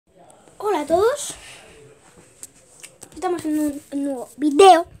Hola a todos. Estamos en un nuevo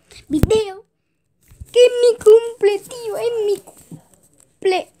video. Que es mi cumple, tío. Es mi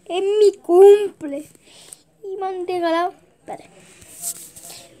cumple. Y me han regalado. Espérate.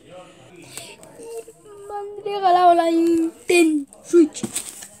 Me han regalado la Nintendo Switch.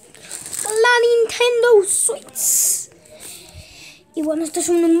 Y bueno, esto es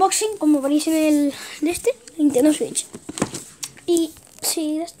un unboxing, como veréis en el de este, Nintendo Switch. Y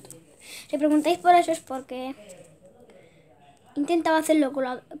si preguntáis por eso es porque intentaba hacerlo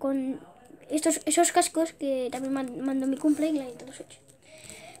con esos cascos que también mandó mi cumple y la Nintendo Switch.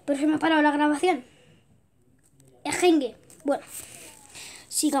 Pero se me ha parado la grabación. Ejengue. Bueno,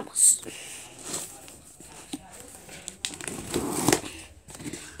 sigamos.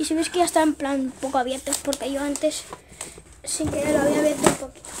 Y si veis que ya está en plan un poco abiertos porque yo antes sin querer lo había abierto un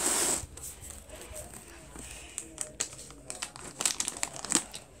poquito.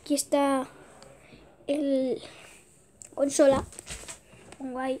 Aquí está el consola.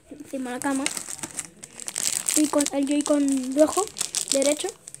 Pongo ahí encima de la cama. Y con el Joy-Con rojo, derecho.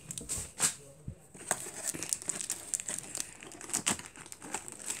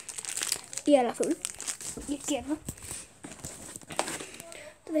 Y el azul, izquierdo.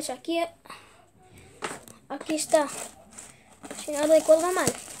 Entonces aquí está, si no recuerdo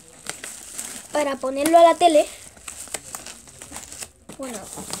mal, para ponerlo a la tele. Bueno,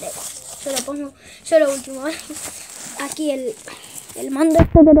 solo pongo lo último, ¿vale? Aquí el mando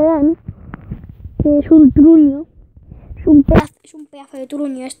este que te dan, que es un truño, es un pedazo de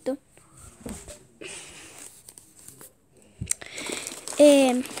truño esto.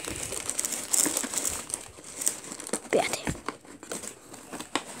 Espérate.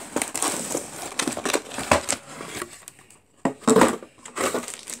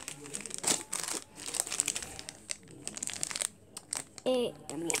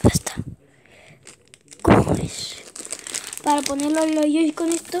 También está. ¿Cómo es? Para ponerlo en los Joy-Con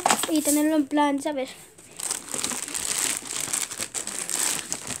esto y tenerlo en plan, ¿sabes?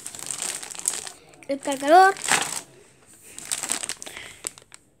 El cargador.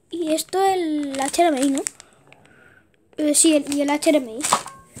 Y esto el HDMI, ¿no? Sí, y el HDMI.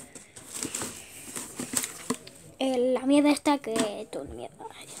 La mierda está que todo mierda.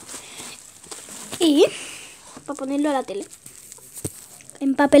 Y para ponerlo a la tele.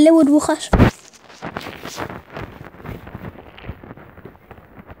 En papel de burbujas.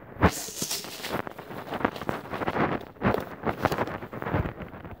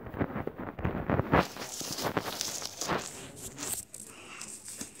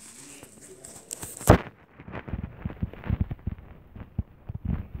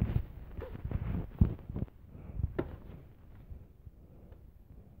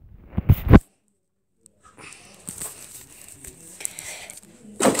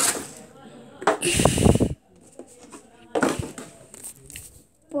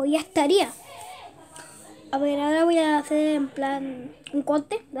 Pues ya estaría. A ver, ahora voy a hacer en plan un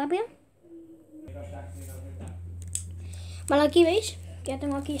corte rápido. Vale, aquí veis que ya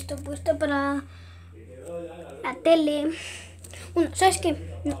tengo aquí esto puesto para la tele. Bueno, ¿sabes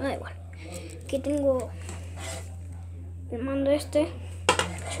qué? No, da igual. Que tengo el mando este.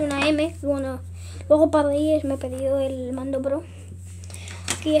 Es una M. Bueno, luego para Reyes me he pedido el mando Pro.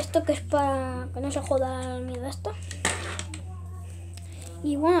 Aquí esto que es para que no se joda la mierda esta.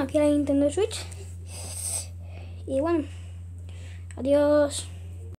 Y bueno, aquí la Nintendo Switch. Y bueno, adiós.